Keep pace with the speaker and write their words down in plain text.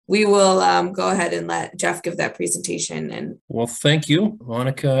we will go ahead and let Jeff give that presentation. And well, thank you,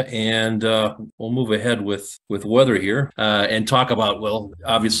 Monica, and we'll move ahead with weather here and talk about, well,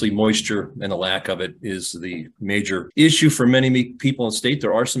 obviously moisture and the lack of it is the major issue for many people in the state.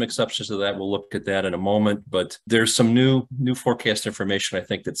 There are some exceptions to that. We'll look at that in a moment, but there's some new forecast information I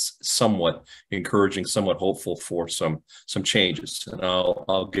think that's somewhat encouraging, somewhat hopeful for some changes, and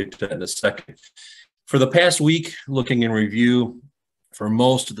I'll get to that in a second. For the past week, looking in review, for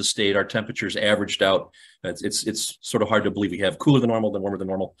most of the state, our temperatures averaged out. It's sort of hard to believe we have cooler than normal, then warmer than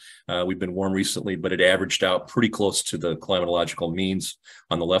normal. We've been warm recently, but it averaged out pretty close to the climatological means.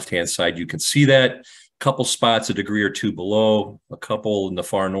 On the left-hand side, you can see that. A couple spots a degree or two below, a couple in the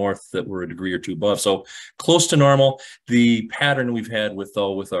far north that were a degree or two above. So close to normal. The pattern we've had with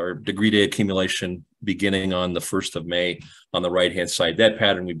our degree day accumulation beginning on the 1st of May on the right-hand side, that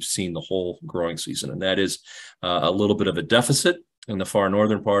pattern we've seen the whole growing season, and that is a little bit of a deficit in the far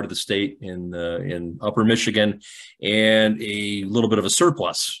northern part of the state, in upper Michigan, and a little bit of a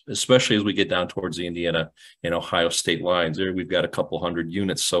surplus, especially as we get down towards the Indiana and Ohio state lines. There we've got a couple hundred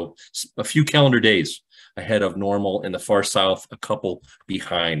units, so a few calendar days ahead of normal in the far south, a couple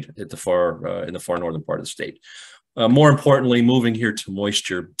behind at in the far northern part of the state. More importantly, moving here to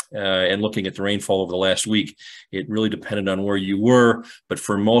moisture and looking at the rainfall over the last week, it really depended on where you were, but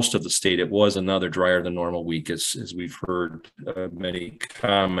for most of the state, it was another drier than normal week, as we've heard many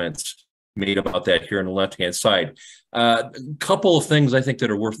comments made about that here on the left-hand side. A couple of things I think that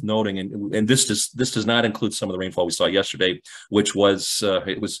are worth noting, and this does not include some of the rainfall we saw yesterday, which was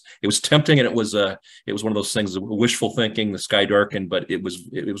it was tempting, and it was one of those things of wishful thinking. The sky darkened, but it was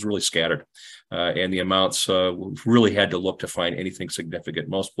really scattered, and the amounts really had to look to find anything significant.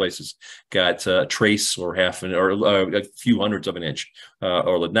 Most places got a trace or a few hundredths of an inch,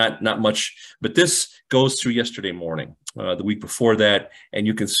 or not much. But this goes through yesterday morning. The week before that, and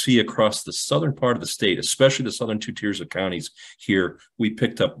you can see across the southern part of the state, especially the southern two tiers of counties here, we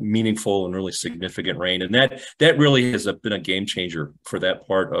picked up meaningful and really significant rain, and that really has been a game changer for that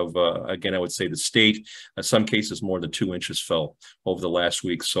part of again, I would say the state. In some cases, more than 2 inches fell over the last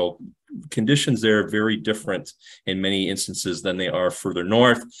week. So conditions there are very different in many instances than they are further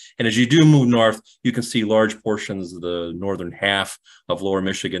north. And as you do move north, you can see large portions of the northern half of lower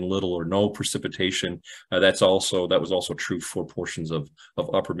Michigan, little or no precipitation. That was also true for portions of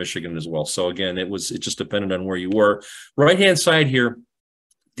upper Michigan as well. So again, it just depended on where you were. Right-hand side here,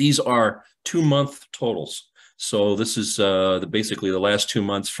 these are 2-month totals. So this is basically the last 2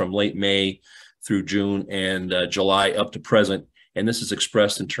 months from late May through June and July up to present. And this is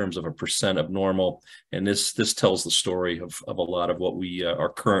expressed in terms of a percent of normal. And this tells the story of a lot of what we are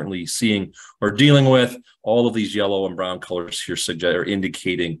currently seeing or dealing with. All of these yellow and brown colors here are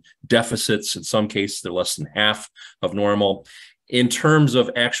indicating deficits. In some cases, they're less than half of normal. In terms of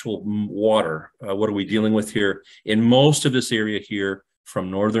actual water, what are we dealing with here? In most of this area here, from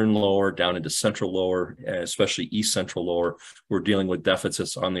northern lower down into central lower, especially east central lower, we're dealing with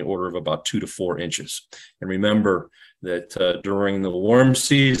deficits on the order of about 2 to 4 inches. And remember that during the warm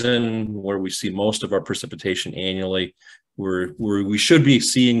season, where we see most of our precipitation annually, we should be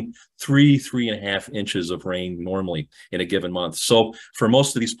seeing 3.5 inches of rain normally in a given month. So for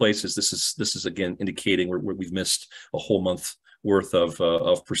most of these places, this is again indicating where we've missed a whole month worth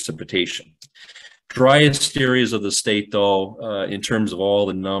of precipitation. Driest areas of the state, though, in terms of all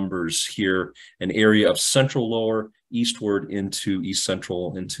the numbers here, an area of central lower eastward into east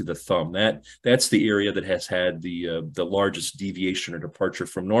central into the thumb. That's the area that has had the largest deviation or departure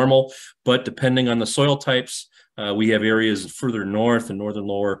from normal. But depending on the soil types, we have areas further north and northern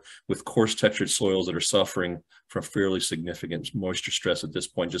lower with coarse textured soils that are suffering from fairly significant moisture stress at this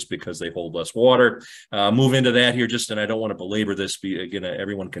point, just because they hold less water. Move into that here and I don't want to belabor this. Again,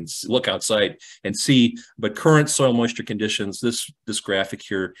 everyone can look outside and see, but current soil moisture conditions, this graphic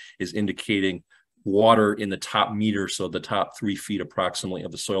here is indicating water in the top meter, so the top 3 feet approximately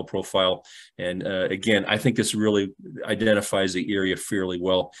of the soil profile. And again, I think this really identifies the area fairly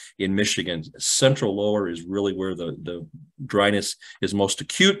well in Michigan. Central lower is really where the dryness is most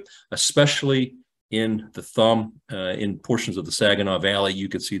acute, especially in the thumb. In portions of the Saginaw Valley, you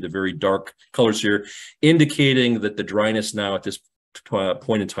can see the very dark colors here, indicating that the dryness now at this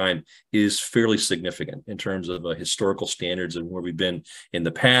point in time is fairly significant in terms of historical standards and where we've been in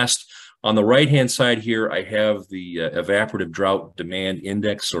the past. On the right-hand side here, I have the Evaporative Drought Demand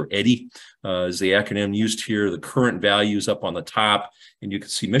Index, or EDDI, is the acronym used here. The current values up on the top, and you can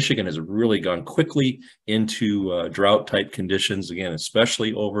see Michigan has really gone quickly into drought-type conditions, again,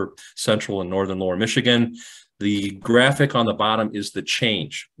 especially over central and northern lower Michigan. The graphic on the bottom is the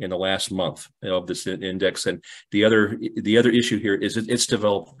change in the last month of this index. And the other issue here is it's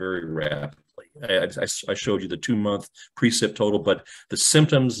developed very rapidly. I showed you the 2-month precip total, but the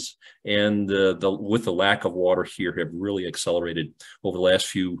symptoms and with the lack of water here have really accelerated over the last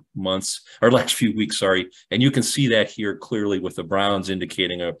few months, or last few weeks, sorry. And you can see that here clearly with the browns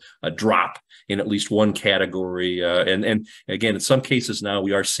indicating a drop in at least one category. And again, in some cases now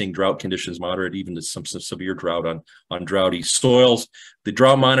we are seeing drought conditions moderate, even to some severe drought on droughty soils. The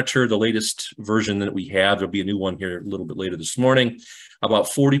drought monitor, the latest version that we have, there'll be a new one here a little bit later this morning. About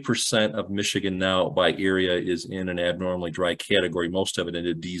 40% of Michigan now by area is in an abnormally dry category, most of it in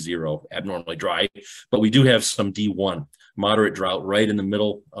a D0, abnormally dry. But we do have some D1, moderate drought right in the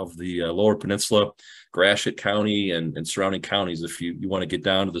middle of the lower peninsula, Gratiot County and surrounding counties if you want to get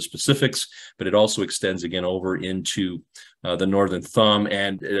down to the specifics, but it also extends again over into the northern thumb.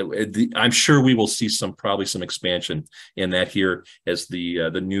 And I'm sure we will see probably some expansion in that here as the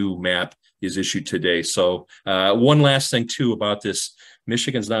new map is issued today. So one last thing too about this,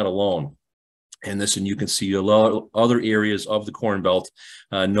 Michigan's not alone. And you can see a lot of other areas of the Corn Belt,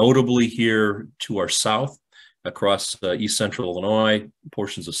 notably here to our south, across east central Illinois,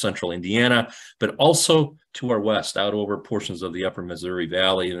 portions of central Indiana, but also to our west, out over portions of the upper Missouri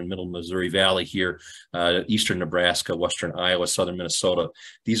Valley and middle Missouri Valley here, eastern Nebraska, western Iowa, southern Minnesota.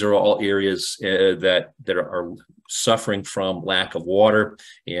 These are all areas that are suffering from lack of water.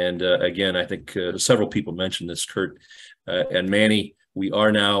 And again, I think several people mentioned this, Kurt and Manny. We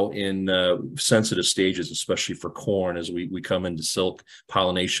are now in sensitive stages, especially for corn, as we come into silk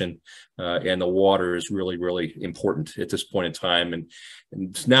pollination, and the water is really, really important at this point in time.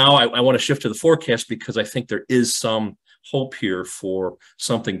 And now I want to shift to the forecast because I think there is some hope here for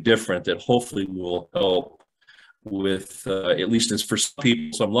something different that hopefully will help with, at least for some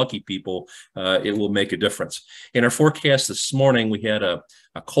people, some lucky people, it will make a difference. In our forecast this morning, we had a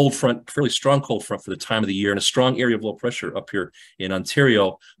cold front, fairly strong cold front for the time of the year, and a strong area of low pressure up here in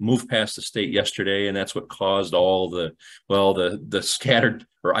Ontario moved past the state yesterday, and that's what caused all the scattered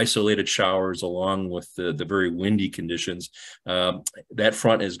or isolated showers along with the very windy conditions. That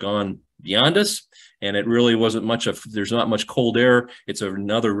front has gone beyond us, and it really wasn't much of, there's not much cold air. It's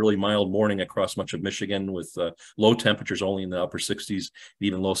another really mild morning across much of Michigan with low temperatures only in the upper 60s,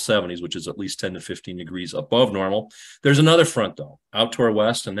 even low 70s, which is at least 10 to 15 degrees above normal. There's another front though, out to our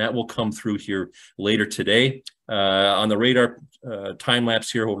west, and that will come through here later today. On the radar time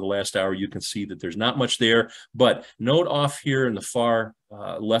lapse here over the last hour, you can see that there's not much there, but note off here in the far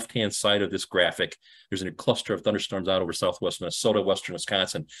left-hand side of this graphic, there's a cluster of thunderstorms out over southwest Minnesota, western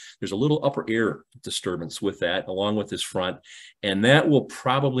Wisconsin. There's a little upper air disturbance with that, along with this front, and that will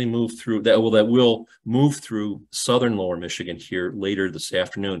probably move through, that will move through southern lower Michigan here later this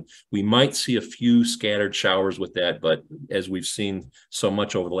afternoon. We might see a few scattered showers with that, but as we've seen so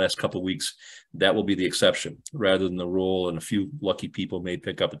much over the last couple of weeks, that will be the exception rather than the rule, and a few lucky people may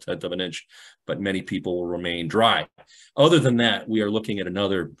pick up 1/10 of an inch, but many people will remain dry. Other than that, we are looking at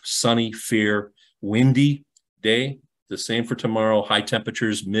another sunny, fair, windy day. The same for tomorrow, high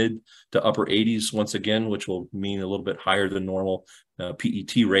temperatures, mid to upper 80s once again, which will mean a little bit higher than normal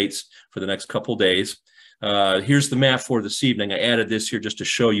PET rates for the next couple days. Here's the map for this evening. I added this here just to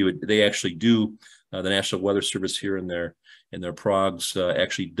show you, they actually do, the National Weather Service here in their progs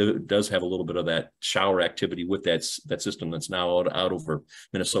actually does have a little bit of that shower activity with that system that's now out over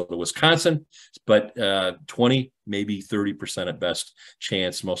Minnesota, Wisconsin, but 20, maybe 30% at best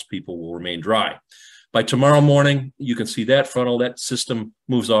chance most people will remain dry. By tomorrow morning, you can see that frontal, that system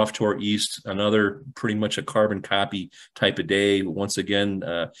moves off to our east, another pretty much a carbon copy type of day. Once again,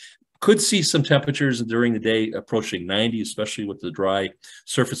 could see some temperatures during the day approaching 90, especially with the dry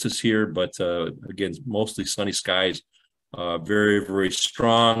surfaces here, but again, mostly sunny skies. Very, very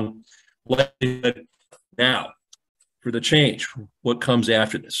strong. Now, for the change, what comes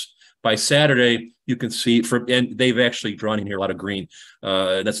after this? By Saturday, you can see, and they've actually drawn in here a lot of green.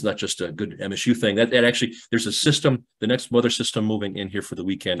 That's not just a good MSU thing. That actually, there's a system, the next weather system moving in here for the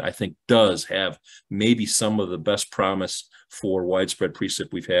weekend, I think does have maybe some of the best promise for widespread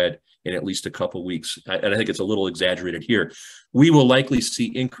precip we've had in at least a couple of weeks. And I think it's a little exaggerated here. We will likely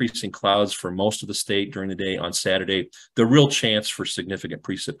see increasing clouds for most of the state during the day on Saturday. The real chance for significant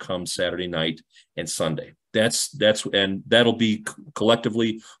precip comes Saturday night and Sunday. And that'll be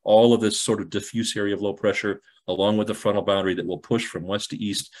collectively all of this sort of diffuse area of low pressure along with the frontal boundary that will push from west to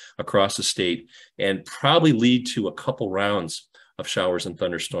east across the state and probably lead to a couple rounds of showers and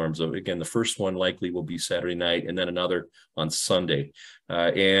thunderstorms. Again, the first one likely will be Saturday night and then another on Sunday.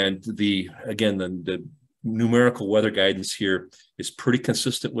 And the numerical weather guidance here is pretty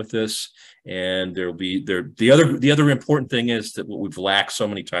consistent with this. And the other important thing is that what we've lacked so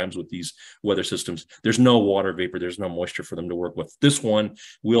many times with these weather systems, there's no water vapor, there's no moisture for them to work with. This one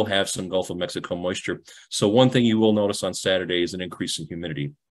will have some Gulf of Mexico moisture. So one thing you will notice on Saturday is an increase in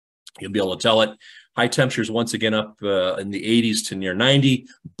humidity. You'll be able to tell it. High temperatures once again up in the 80s to near 90,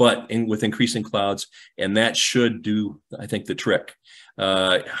 but with increasing clouds, and that should do, I think, the trick.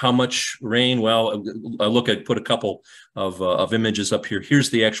 How much rain? Well, put a couple of images up here. Here's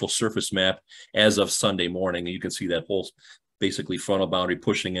the actual surface map as of Sunday morning. You can see that whole basically frontal boundary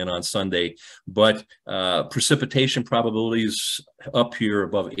pushing in on Sunday, but precipitation probabilities up here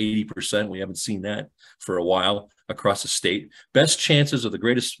above 80%. We haven't seen that for a while across the state. Best chances of the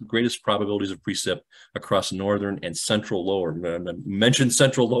greatest probabilities of precip across northern and central lower. Mentioned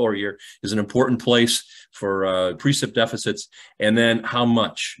central lower here is an important place for precip deficits. And then how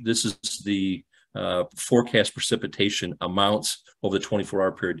much? This is the forecast precipitation amounts over the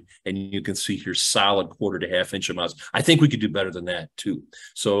 24-hour period, and you can see here solid quarter to half inch amounts. I think we could do better than that too.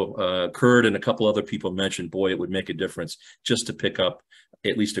 So Kurt and a couple other people mentioned, boy, it would make a difference just to pick up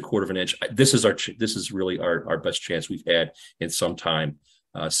at least a quarter of an inch. This is really our best chance we've had in some time,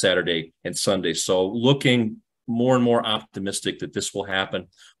 Saturday and Sunday. So looking more and more optimistic that this will happen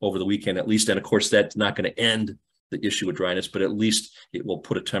over the weekend at least. And of course, that's not going to end the issue with dryness, but at least it will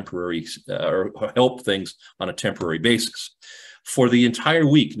put a temporary or help things on a temporary basis for the entire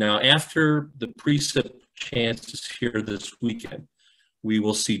week. Now, after the precip chances here this weekend, we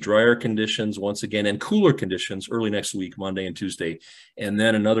will see drier conditions once again and cooler conditions early next week, Monday and Tuesday, and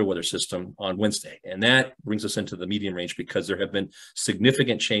then another weather system on Wednesday. And that brings us into the medium range because there have been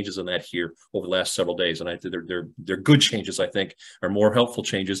significant changes in that here over the last several days. And I think they're good changes, I think, are more helpful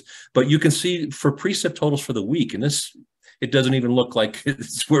changes. But you can see for precip totals for the week, and this, it doesn't even look like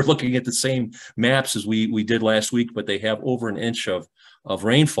we're looking at the same maps as we did last week, but they have over an inch of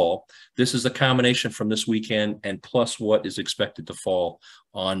rainfall. This is a combination from this weekend and plus what is expected to fall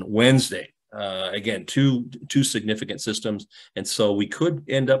on Wednesday. Again, two significant systems. And so we could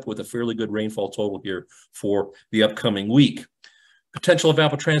end up with a fairly good rainfall total here for the upcoming week. Potential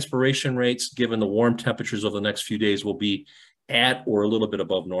evapotranspiration rates, given the warm temperatures over the next few days, will be at or a little bit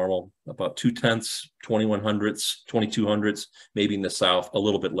above normal, about 0.2, 0.21, 0.22, maybe in the south, a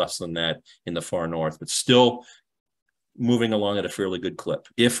little bit less than that in the far north, but still moving along at a fairly good clip.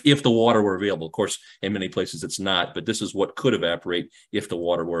 If the water were available, of course, in many places it's not, but this is what could evaporate if the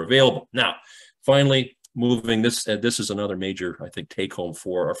water were available. Now, finally, moving this is another major, I think, take home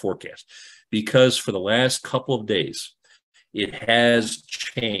for our forecast, because for the last couple of days, it has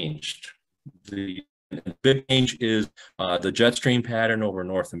changed. The big change is the jet stream pattern over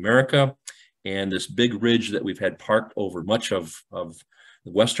North America, and this big ridge that we've had parked over much of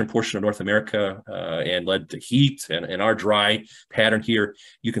the western portion of North America and led to heat and our dry pattern here.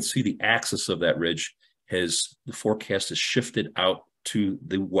 You can see the axis of that ridge the forecast has shifted out to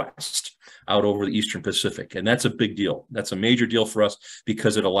the west, out over the Eastern Pacific. And that's a big deal. That's a major deal for us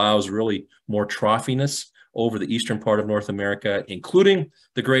because it allows really more troughiness over the eastern part of North America, including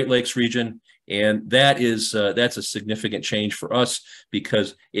the Great Lakes region. And that's a significant change for us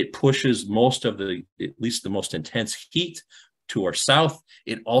because it pushes most of at least the most intense heat to our south.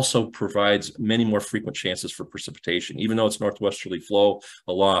 It also provides many more frequent chances for precipitation. Even though it's northwesterly flow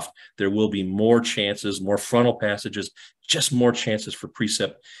aloft, there will be more chances, more frontal passages, just more chances for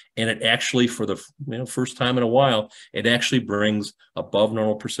precip. And it actually, for the first time in a while, it actually brings above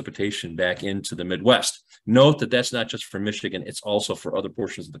normal precipitation back into the Midwest. Note that that's not just for Michigan, it's also for other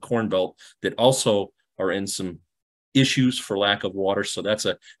portions of the Corn Belt that also are in some issues for lack of water. So that's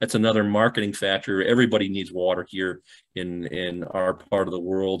another marketing factor. Everybody needs water here in our part of the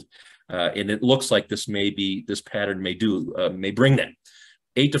world. And it looks like this pattern may bring that.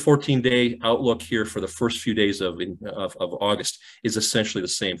 8 to 14 day outlook here for the first few days of August is essentially the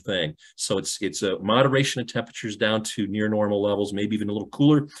same thing. So it's a moderation of temperatures down to near normal levels, maybe even a little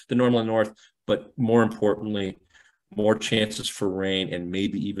cooler than normal in the north, but more importantly, more chances for rain and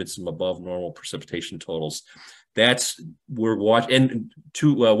maybe even some above normal precipitation totals. We're watching. And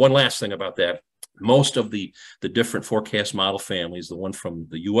one last thing about that, most of the different forecast model families, the one from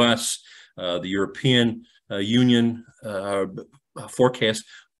the US, the European Union forecast,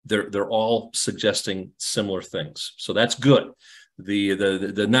 they're all suggesting similar things. So that's good. The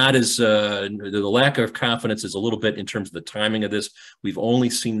lack of confidence is a little bit in terms of the timing of this. We've only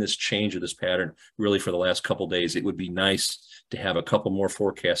seen this change of this pattern really for the last couple of days. It would be nice to have a couple more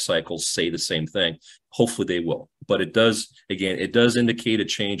forecast cycles say the same thing. Hopefully they will. But it does indicate a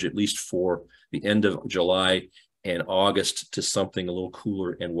change, at least for the end of July and August to something a little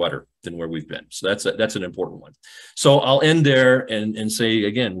cooler and wetter than where we've been. So that's an important one. So I'll end there and say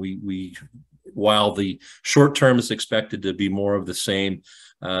again, we while the short term is expected to be more of the same,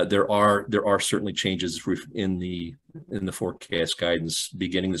 there are certainly changes in the forecast guidance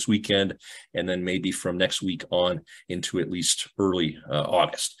beginning this weekend, and then maybe from next week on into at least early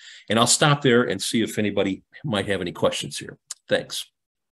August. And I'll stop there and see if anybody might have any questions here. Thanks.